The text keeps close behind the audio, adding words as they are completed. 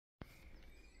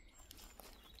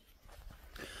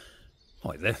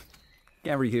Hi there,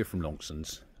 Gary here from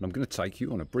Longsons, and I'm going to take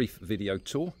you on a brief video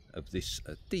tour of this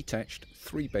detached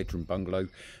 3-bedroom bungalow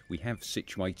we have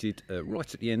situated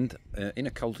right at the end in a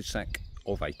cul-de-sac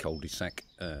of a cul-de-sac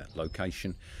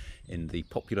location in the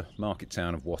popular market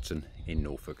town of Watton in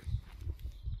Norfolk.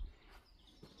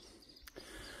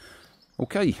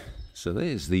 Okay, so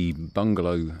there's the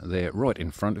bungalow there right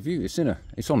in front of you. It's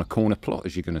on a corner plot,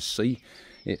 as you're going to see.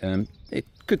 It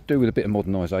could do with a bit of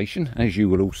modernisation, as you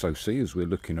will also see as we're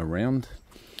looking around.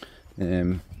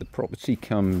 The property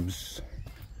comes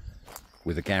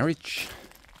with a garage.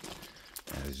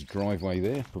 There's a driveway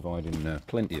there, providing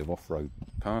plenty of off-road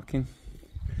parking.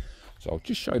 So I'll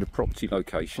just show the property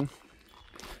location.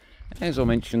 As I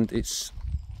mentioned, it's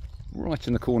right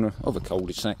in the corner of a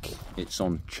cul-de-sac. It's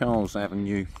on Charles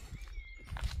Avenue,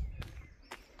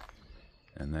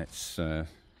 and that's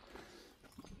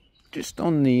just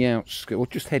on the outskirts, or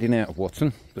just heading out of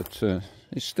Watton, but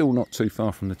it's still not too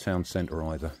far from the town centre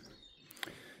either.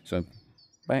 So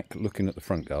back looking at the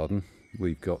front garden,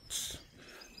 we've got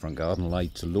front garden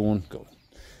laid to lawn, got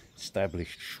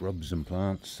established shrubs and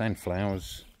plants and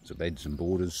flowers to beds and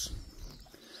borders.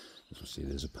 As we see,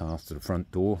 there's a path to the front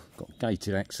door, got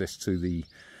gated access to the,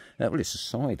 well, it's a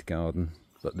side garden,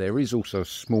 but there is also a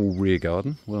small rear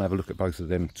garden. We'll have a look at both of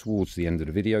them towards the end of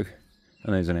the video.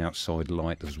 And there's an outside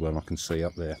light as well, I can see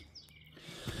up there.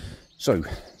 So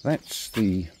that's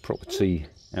the property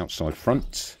outside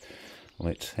front.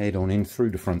 Let's head on in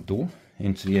through the front door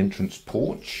into the entrance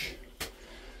porch.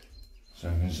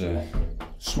 So there's a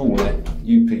small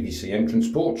UPVC entrance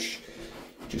porch,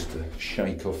 just to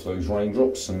shake off those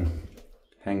raindrops and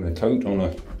hang the coat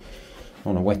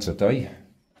on a wetter day.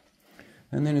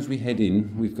 And then as we head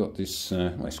in, we've got this,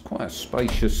 well, it's quite a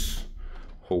spacious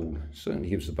hall. Certainly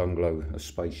gives the bungalow a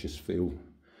spacious feel.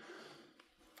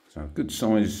 So a good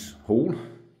size hall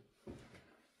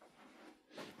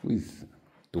with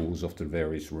doors off to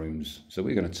various rooms. So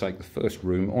we're going to take the first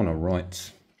room on our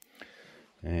right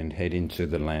and head into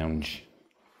the lounge.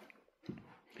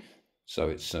 So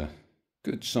it's a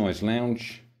good size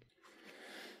lounge.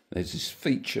 There's this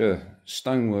feature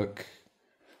stonework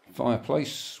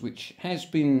fireplace which has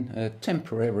been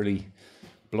temporarily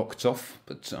blocked off,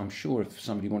 but I'm sure if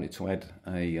somebody wanted to add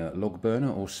a log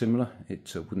burner or similar,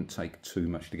 it wouldn't take too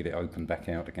much to get it opened back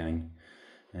out again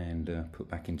and put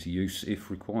back into use if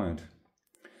required.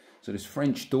 So there's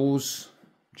French doors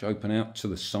which open out to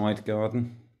the side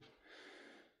garden,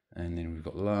 and then we've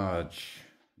got large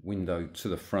window to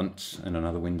the front and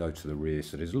another window to the rear,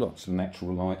 so there's lots of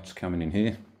natural lights coming in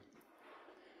here.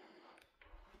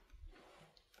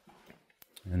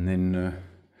 And then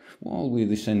while we're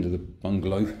this end of the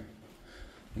bungalow,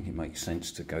 I think it makes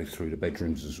sense to go through the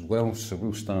bedrooms as well. So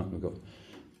we'll start, we've got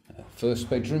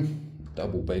first bedroom,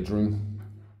 double bedroom,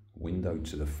 window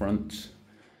to the front,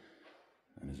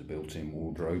 and there's a built-in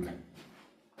wardrobe.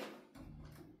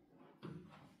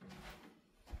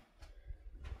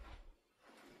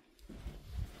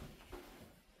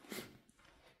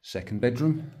 Second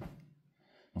bedroom,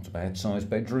 not a bad sized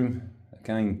bedroom,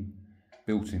 again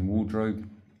built-in wardrobe,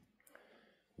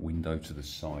 window to the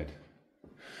side.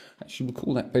 Actually, we'll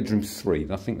call that bedroom 3.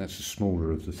 I think that's the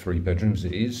smaller of the 3 bedrooms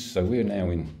it is. So we're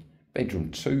now in bedroom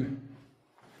 2.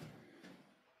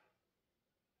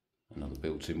 Another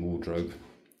built-in wardrobe,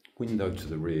 window to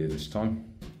the rear this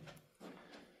time.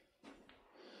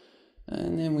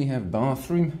 And then we have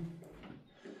bathroom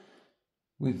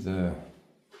with the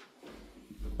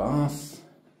bath.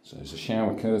 So there's a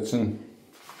shower curtain,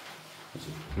 there's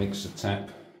a mixer tap,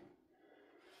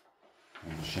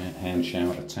 and hand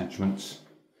shower attachments,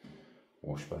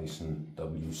 wash basin,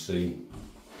 WC,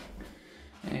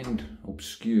 and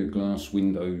obscure glass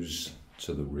windows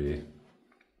to the rear.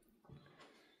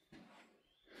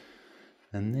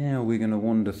 And now we're going to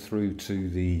wander through to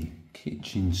the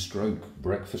kitchen stroke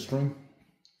breakfast room.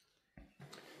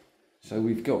 So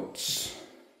we've got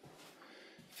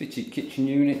fitted kitchen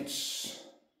units,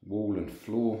 wall and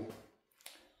floor,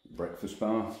 breakfast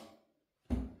bar.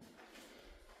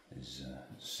 There's a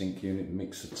sink unit,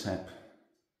 mixer tap,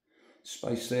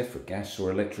 space there for gas or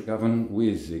electric oven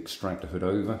with the extractor hood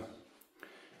over,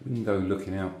 window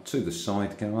looking out to the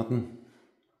side garden.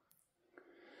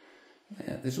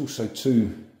 There's also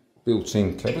 2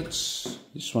 built-in cupboards.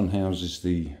 This one houses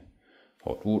the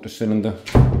hot water cylinder.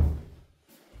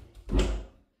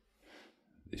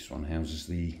 This one houses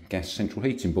the gas central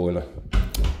heating boiler.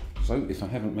 So if I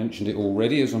haven't mentioned it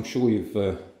already, as I'm sure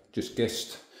you've just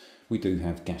guessed, we do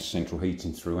have gas central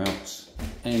heating throughout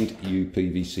and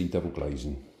UPVC double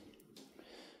glazing.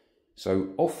 So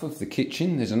off of the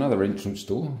kitchen there's another entrance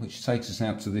door which takes us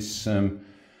out to this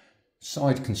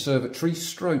side conservatory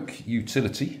stroke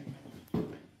utility.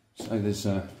 So there's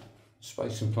a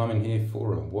space and plumbing here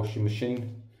for a washing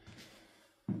machine,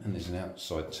 and there's an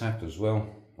outside tap as well.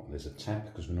 Well, there's a tap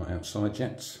because we're not outside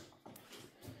yet.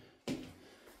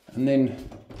 And then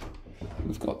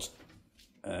we've got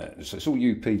so it's all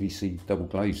UPVC double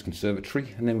glazed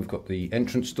conservatory, and then we've got the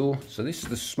entrance door. So this is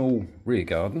the small rear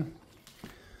garden,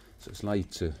 so it's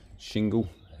laid to shingle.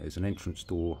 There's an entrance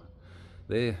door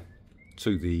there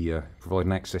to the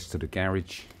providing access to the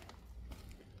garage,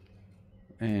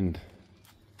 and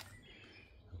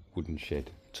wooden shed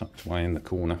tucked away in the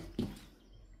corner.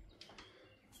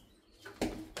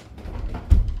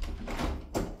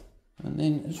 And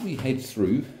then as we head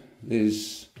through,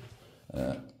 there's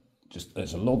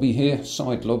there's a lobby here,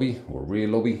 side lobby or rear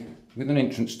lobby with an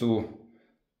entrance door.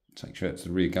 Takes you out to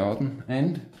the rear garden,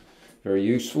 and very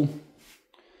useful.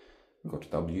 We've got a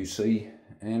WC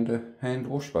and a hand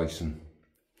wash basin.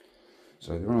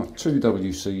 So there are 2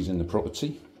 WCs in the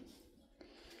property.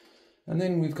 And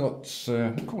then we've got,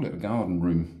 we call it a garden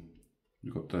room.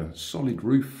 We've got the solid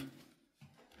roof,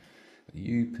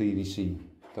 the UPVC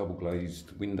double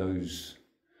glazed windows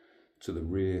to the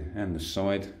rear and the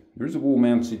side. There is a wall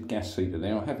mounted gas heater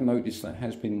there. I have noticed that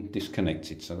has been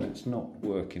disconnected, so that's not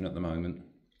working at the moment.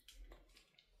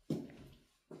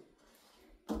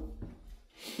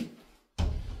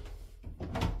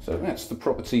 So that's the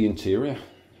property interior.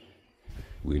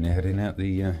 We're now heading out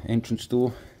the entrance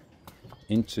door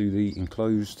into the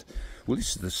enclosed, well,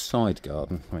 this is the side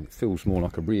garden. I mean, it feels more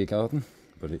like a rear garden,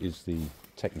 but it is the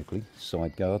technically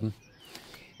side garden.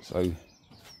 So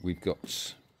we've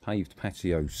got paved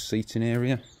patio seating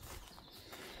area.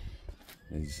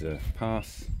 There's a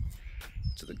path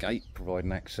to the gate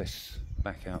providing access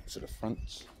back out to the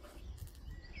front,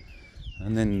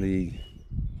 and then the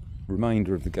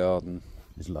remainder of the garden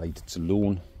is laid to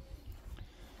lawn.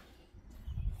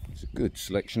 There's a good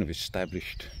selection of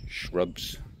established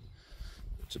shrubs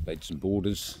to beds and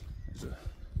borders. There's a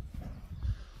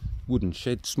wooden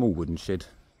shed, small wooden shed,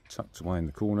 tucked away in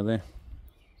the corner there.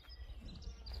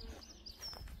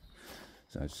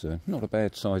 So it's not a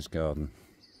bad sized garden.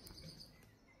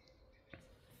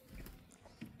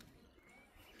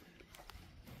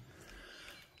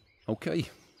 Okay,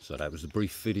 so that was a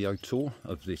brief video tour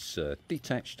of this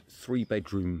detached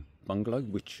 3-bedroom bungalow,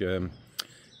 which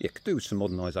could do with some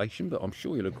modernisation, but I'm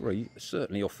sure you'll agree it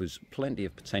certainly offers plenty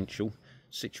of potential,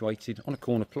 situated on a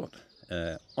corner plot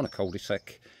on a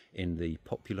cul-de-sac in the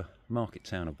popular market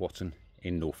town of Watton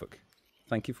in Norfolk.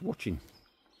 Thank you for watching.